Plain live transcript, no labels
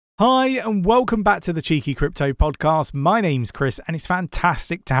Hi and welcome back to the Cheeky Crypto Podcast. My name's Chris and it's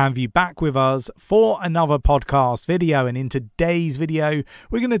fantastic to have you back with us for another podcast video. And in today's video,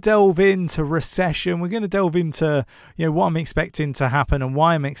 we're going to delve into recession. We're going to delve into, what I'm expecting to happen and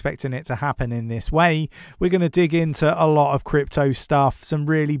why I'm expecting it to happen in this way. We're going to dig into a lot of crypto stuff, some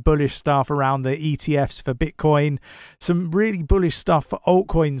really bullish stuff around the ETFs for Bitcoin, some really bullish stuff for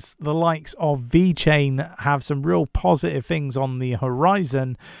altcoins. The likes of VeChain have some real positive things on the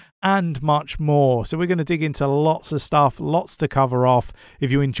horizon, and much more. So we're going to dig into lots of stuff, lots to cover off.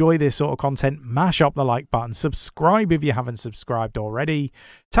 If you enjoy this sort of content, mash up the like button, subscribe if you haven't subscribed already,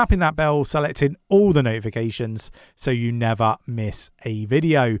 tapping that bell, selecting all the notifications so you never miss a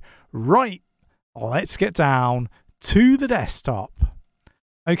video. Right, let's get down to the desktop.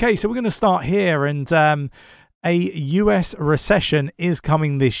 Okay, so we're going to start here, and a US recession is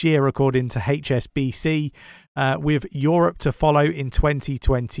coming this year according to HSBC, with Europe to follow in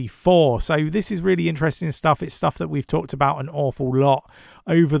 2024. So this is really interesting stuff. It's stuff that we've talked about an awful lot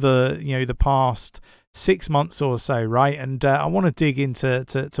over the past 6 months or so, right? And I want to dig into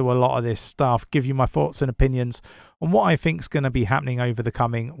a lot of this stuff, give you my thoughts and opinions on what I think is going to be happening over the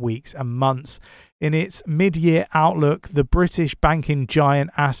coming weeks and months. In its mid-year outlook, the British banking giant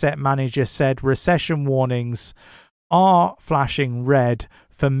asset manager said recession warnings are flashing red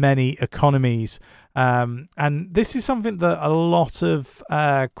for many economies. And this is something that a lot of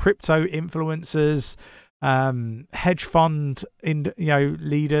crypto influencers, hedge fund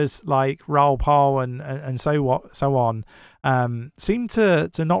leaders like Raoul Pal and so on seem to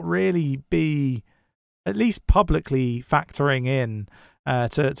not really be, at least publicly, factoring in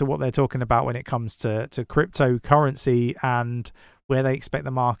to what they're talking about when it comes to cryptocurrency and where they expect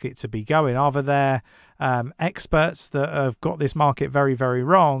the market to be going. Either they're experts that have got this market very, very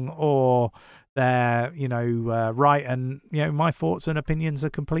wrong, or they're right, and my thoughts and opinions are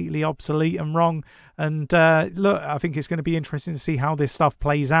completely obsolete and wrong. And look, I think it's going to be interesting to see how this stuff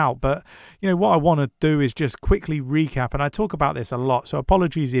plays out. But what I want to do is just quickly recap, and I talk about this a lot, so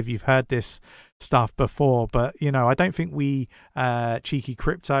apologies if you've heard this stuff before, but I don't think we Cheeky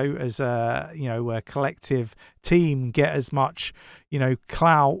Crypto as a collective team get as much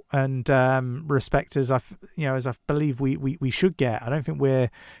clout and respect as I believe we should get. I don't think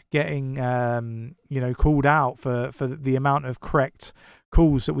we're getting called out for the amount of correct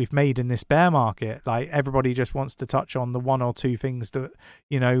calls that we've made in this bear market. Like, everybody just wants to touch on the one or two things that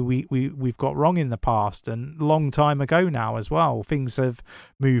we've got wrong in the past, and long time ago now as well. Things have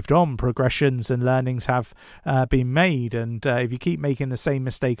moved on, progressions and learnings have been made, and if you keep making the same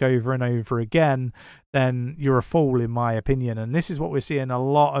mistake over and over again, then you're a fool, in my opinion. And this is what we're seeing a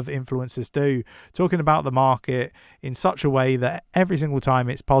lot of influencers do, talking about the market in such a way that every single time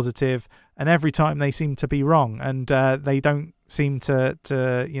it's positive and every time they seem to be wrong, and they don't seem to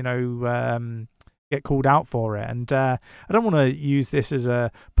get called out for it. And I don't want to use this as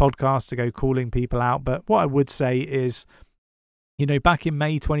a podcast to go calling people out, but what I would say is, back in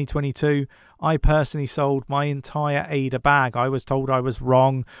May 2022, I personally sold my entire ADA bag. I was told I was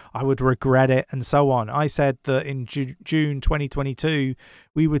wrong, I would regret it, and so on. I said that in June 2022,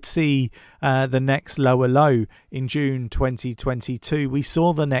 we would see the next lower low. In June 2022, we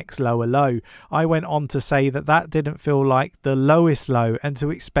saw the next lower low. I went on to say that didn't feel like the lowest low and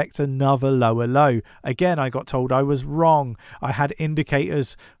to expect another lower low. Again, I got told I was wrong. I had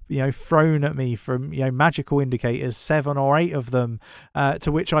indicators thrown at me from magical indicators, 7 or 8 of them,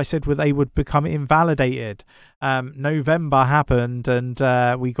 to which I said they would become invalidated. November happened, and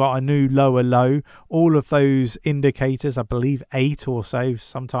we got a new lower low. All of those indicators, I believe 8 or so,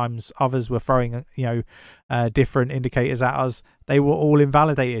 sometimes others were throwing different indicators at us, they were all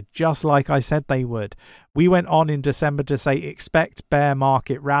invalidated, just like I said they would. We went on in December to say expect bear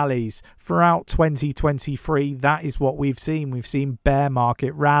market rallies throughout 2023. That is what we've seen. We've seen bear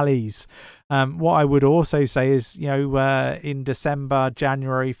market rallies. What I would also say is, in December,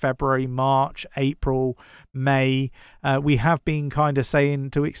 January, February, March, April, May, we have been kind of saying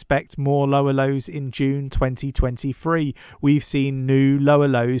to expect more lower lows in June 2023. We've seen new lower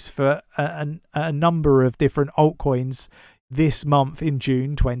lows for a number of different altcoins this month in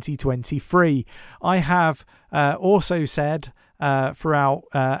June 2023. I have also said throughout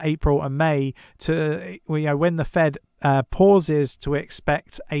April and May to when the Fed pauses to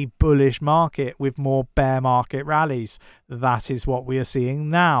expect a bullish market with more bear market rallies. That is what we are seeing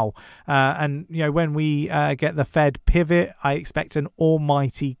now. And when we get the Fed pivot, I expect an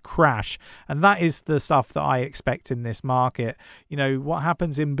almighty crash. And that is the stuff that I expect in this market. What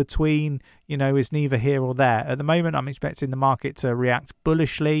happens in between, is neither here or there. At the moment, I'm expecting the market to react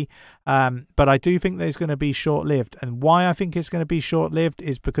bullishly. But I do think there's going to be short-lived. And why I think it's going to be short-lived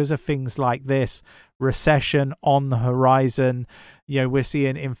is because of things like this. Recession on the horizon. We're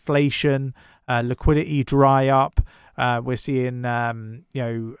seeing inflation, liquidity dry up. We're seeing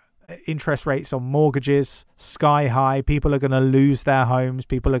interest rates on mortgages sky high. People are going to lose their homes,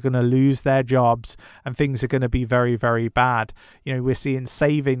 people are going to lose their jobs, and things are going to be very, very bad. We're seeing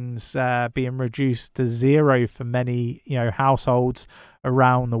savings being reduced to zero for many households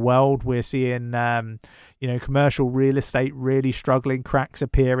around the world. We're seeing commercial real estate really struggling, cracks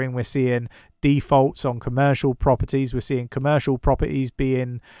appearing. We're seeing defaults on commercial properties. We're seeing commercial properties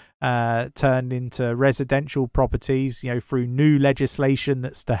being turned into residential properties, through new legislation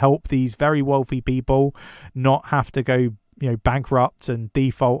that's to help these very wealthy people not have to go bankrupt and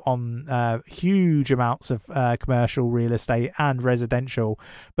default on huge amounts of commercial real estate and residential.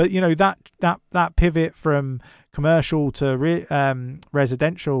 But that pivot from commercial to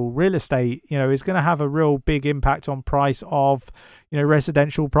residential real estate is going to have a real big impact on price of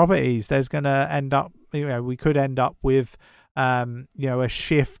residential properties. There's going to end up we could end up with a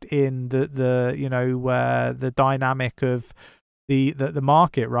shift in the dynamic of the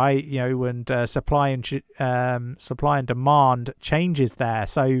market, right? And supply and demand changes there,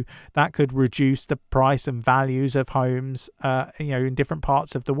 so that could reduce the price and values of homes in different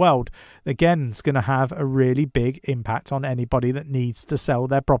parts of the world. Again, it's going to have a really big impact on anybody that needs to sell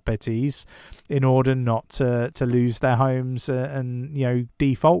their properties in order not to lose their homes and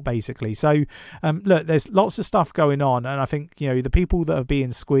default, basically. So look, there's lots of stuff going on, and I think the people that are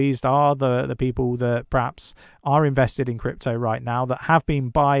being squeezed are the people that perhaps are invested in crypto right now, that have been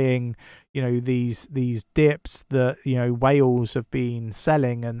buying these dips that whales have been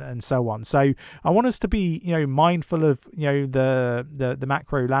selling and so on. So I want us to be mindful of the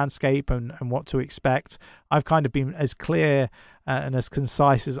macro landscape and what to expect. I've kind of been as clear and as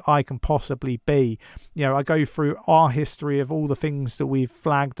concise as I can possibly be. I go through our history of all the things that we've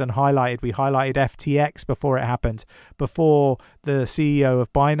flagged and highlighted. We highlighted FTX before it happened, before the CEO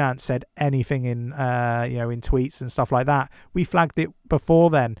of Binance said anything in in tweets and stuff like that. We flagged it before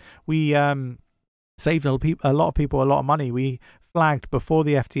then. We saved a lot of people a lot of money. We flagged before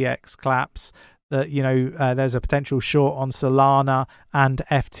the FTX collapse that there's a potential short on Solana and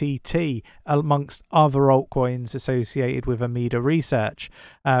FTT, amongst other altcoins associated with Amida Research.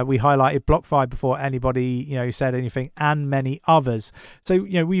 We highlighted BlockFi before anybody said anything, and many others. So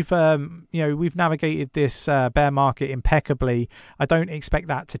we've navigated this bear market impeccably. I don't expect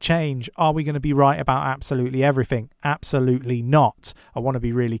that to change. Are we going to be right about absolutely everything? Absolutely not. I want to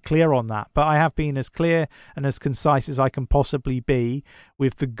be really clear on that, but I have been as clear and as concise as I can possibly be,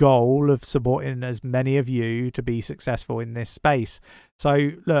 with the goal of supporting as many of you to be successful in this space.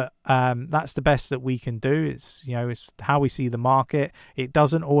 So look, that's the best that we can do. It's it's how we see the market. It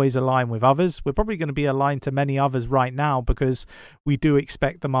doesn't always align with others. We're probably going to be aligned to many others right now because we do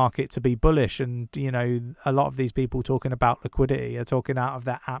expect the market to be bullish. And a lot of these people talking about liquidity are talking out of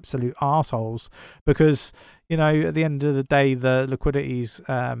their absolute arseholes, because at the end of the day, the liquidity's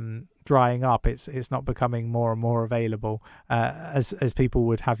drying up. It's not becoming more and more available as people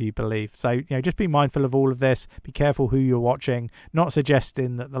would have you believe. So just be mindful of all of this. Be careful who you're watching. Not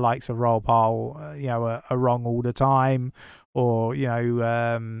suggesting that the likes of Roll Powell are wrong all the time, or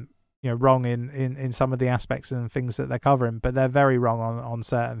wrong in some of the aspects and things that they're covering, but they're very wrong on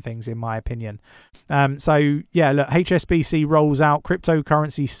certain things, in my opinion. So yeah, look, HSBC rolls out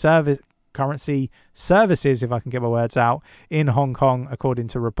cryptocurrency services, if I can get my words out, in Hong Kong, according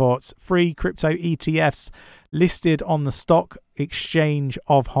to reports. Free crypto ETFs listed on the stock exchange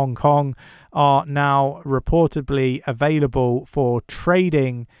of Hong Kong are now reportedly available for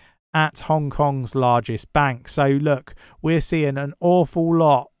trading at Hong Kong's largest bank. So look, we're seeing an awful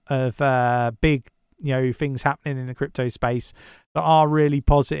lot of big things happening in the crypto space that are really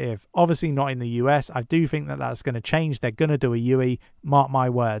positive. Obviously not in the US. I do think that that's going to change. They're going to do a UE. Mark my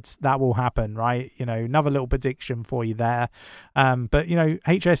words, that will happen, right? Another little prediction for you there. But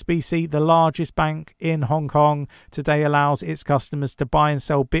HSBC, the largest bank in Hong Kong, today allows its customers to buy and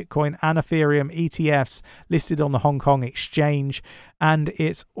sell Bitcoin and Ethereum ETFs listed on the Hong Kong exchange. And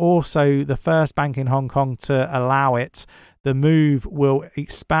it's also the first bank in Hong Kong to allow it. The move will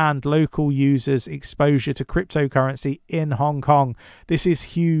expand local users' exposure to cryptocurrency in Hong Kong. This is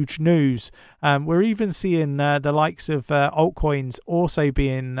huge news. We're even seeing the likes of altcoins also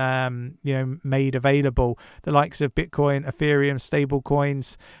being made available. The likes of Bitcoin, Ethereum, stable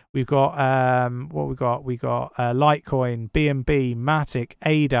coins. We've got We got Litecoin, BNB, Matic,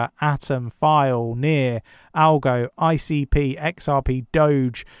 ADA, Atom, File, Near, Algo, ICP, XRP,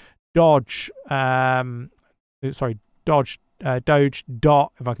 Doge, Doge, Doge,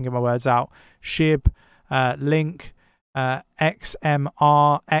 Dot, if I can get my words out, SHIB, Link,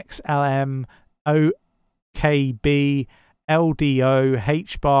 XMR, XLM, OKB, LDO,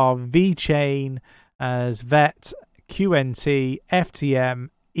 HBAR, VChain, ZVET, QNT, FTM,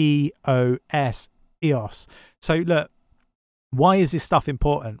 EOS. So look, why is this stuff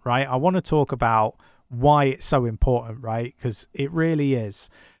important, right? I want to talk about why it's so important, right? Because it really is.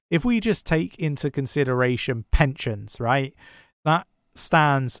 If we just take into consideration pensions, right, that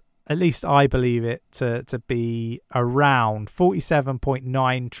stands, at least I believe it, to be around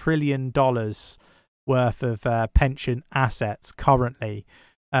 $47.9 trillion worth of pension assets currently,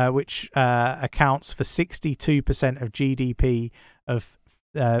 which accounts for 62% of GDP of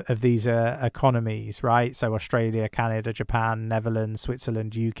these economies, right? So Australia, Canada, Japan, Netherlands,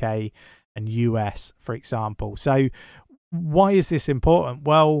 Switzerland, UK, and US, for example. So why is this important?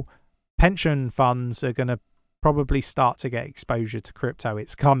 Well, pension funds are going to probably start to get exposure to crypto.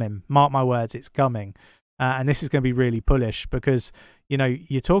 It's coming. Mark my words, it's coming. And this is going to be really bullish because,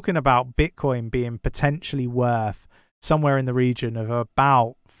 you're talking about Bitcoin being potentially worth somewhere in the region of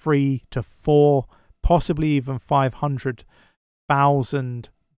about $3 to $4, possibly even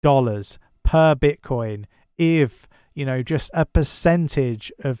 $500,000 per Bitcoin if just a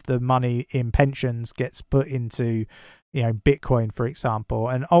percentage of the money in pensions gets put into Bitcoin, for example.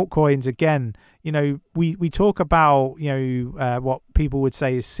 And altcoins, again, we talk about what people would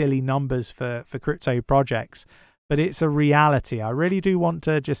say is silly numbers for crypto projects, but it's a reality. I really do want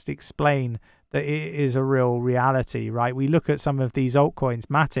to just explain that it is a real reality, right? We look at some of these altcoins.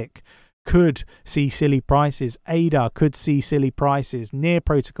 Matic could see silly prices. ADA could see silly prices. Near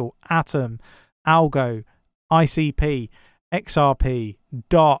Protocol, Atom, Algo, ICP, XRP,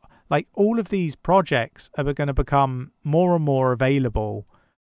 DOT, like all of these projects are going to become more and more available,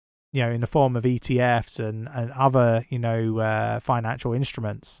 in the form of ETFs and other, financial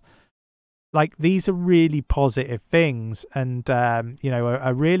instruments. Like these are really positive things and,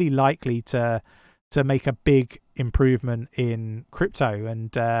 are really likely to make a big improvement in crypto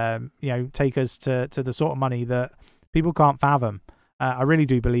and, take us to the sort of money that people can't fathom. I really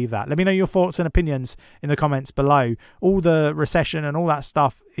do believe that. Let me know your thoughts and opinions in the comments below. All the recession and all that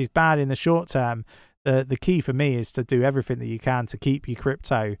stuff is bad in the short term. The key for me is to do everything that you can to keep your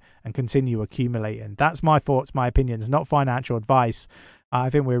crypto and continue accumulating. That's my thoughts, my opinions, not financial advice.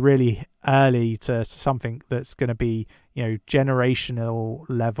 I think we're really early to something that's going to be, generational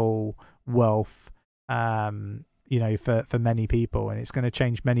level wealth, for many people, and it's going to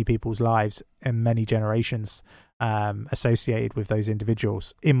change many people's lives and many generations associated with those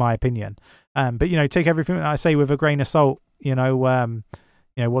individuals, in my opinion. But take everything that I say with a grain of salt.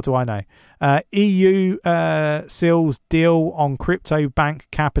 What do I know? EU seals deal on crypto bank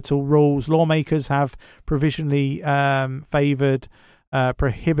capital rules. Lawmakers have provisionally favoured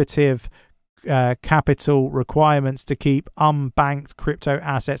prohibitive capital requirements to keep unbanked crypto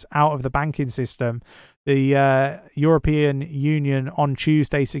assets out of the banking system. The European Union on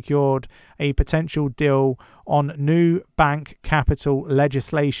Tuesday secured a potential deal on new bank capital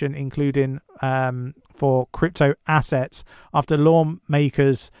legislation, including for crypto assets, after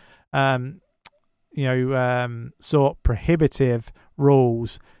lawmakers sought prohibitive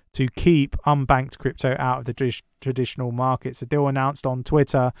rules to keep unbanked crypto out of the traditional markets. The deal announced on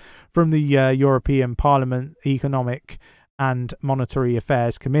Twitter from the European Parliament Economic and Monetary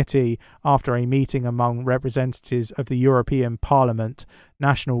Affairs Committee after a meeting among representatives of the European Parliament,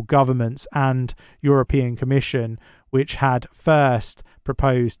 national governments and European Commission, which had first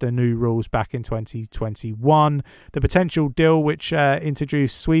proposed the new rules back in 2021. The potential deal, which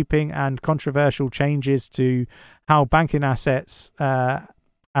introduced sweeping and controversial changes to how banking assess the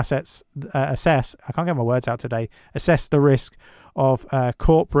risk of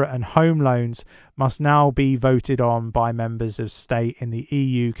corporate and home loans, must now be voted on by members of state in the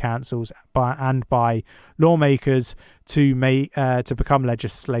EU councils and by lawmakers to become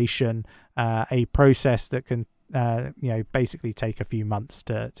legislation, a process that can basically take a few months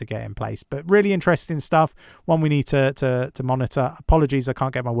to get in place. But really interesting stuff, one we need to monitor. Apologies, I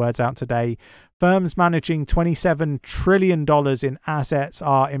can't get my words out today. Firms managing $27 trillion in assets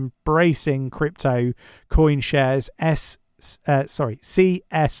are embracing crypto. Coin shares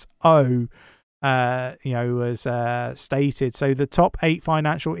CSO was stated. So the top 8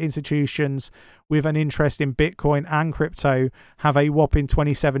 financial institutions with an interest in Bitcoin and crypto have a whopping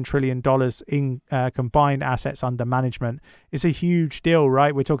 $27 trillion in combined assets under management. It's a huge deal,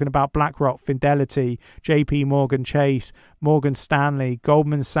 right? We're talking about BlackRock, Fidelity, JP Morgan Chase, Morgan Stanley,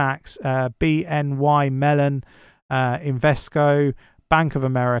 Goldman Sachs, BNY Mellon, Invesco, Bank of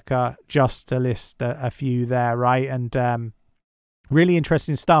America, just to list a few there, right? And really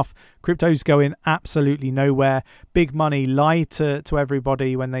interesting stuff. Crypto's going absolutely nowhere. Big money lied to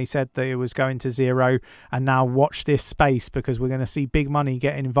everybody when they said that it was going to zero. And now watch this space, because we're going to see big money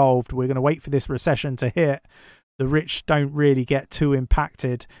getting involved. We're going to wait for this recession to hit. The rich don't really get too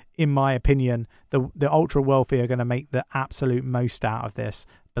impacted, in my opinion. The ultra wealthy are going to make the absolute most out of this.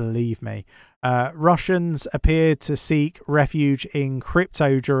 Believe me. Russians appeared to seek refuge in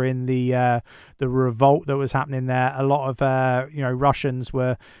crypto during the revolt that was happening there. A lot of Russians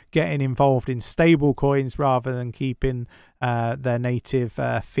were getting involved in stable coins rather than keeping their native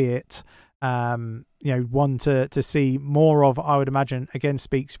fiat. One to see more of, I would imagine, again,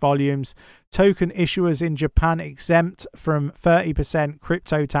 speaks volumes. Token issuers in Japan exempt from 30%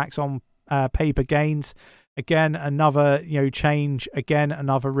 crypto tax on paper gains. Again, another change. Again,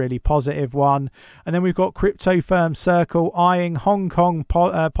 another really positive one. And then we've got crypto firm Circle eyeing Hong Kong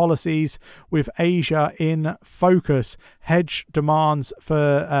policies with Asia in focus. Hedge demands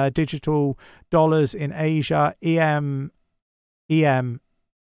for digital dollars in Asia. EMs,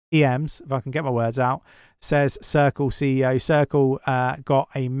 if I can get my words out, says Circle CEO. Circle got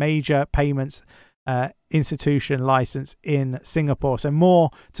a major payments institution license in Singapore. So more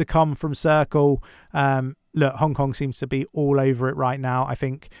to come from Circle. Look, Hong Kong seems to be all over it right now. I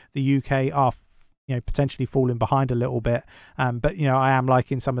think the UK are potentially falling behind a little bit, but I am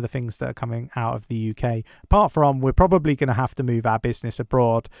liking some of the things that are coming out of the UK. Apart from, we're probably going to have to move our business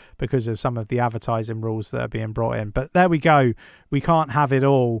abroad because of some of the advertising rules that are being brought in. But there we go. We can't have it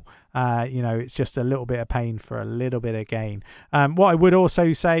all. It's just a little bit of pain for a little bit of gain. What I would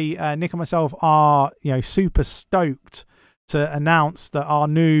also say, Nick and myself are super stoked to announce that our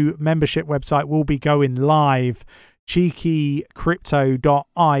new membership website will be going live,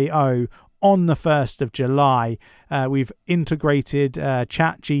 cheekycrypto.io, on the 1st of July. We've integrated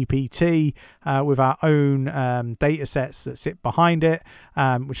ChatGPT with our own data sets that sit behind it,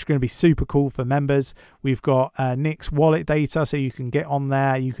 which is going to be super cool for members. We've got Nick's wallet data, so you can get on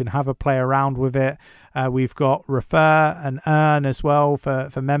there. You can have a play around with it. We've got Refer and Earn as well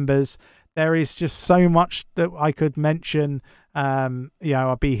for members. There is just so much that I could mention.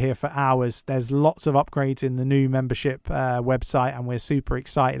 I'll be here for hours. There's lots of upgrades in the new membership website, and we're super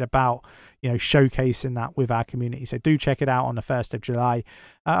excited about showcasing that with our community. So do check it out on the 1st of July.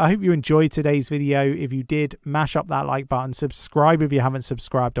 I hope you enjoyed today's video. If you did, mash up that like button, subscribe if you haven't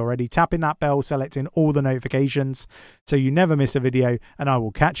subscribed already, tapping that bell, selecting all the notifications so you never miss a video, and I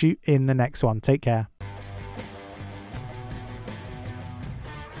will catch you in the next one. Take care.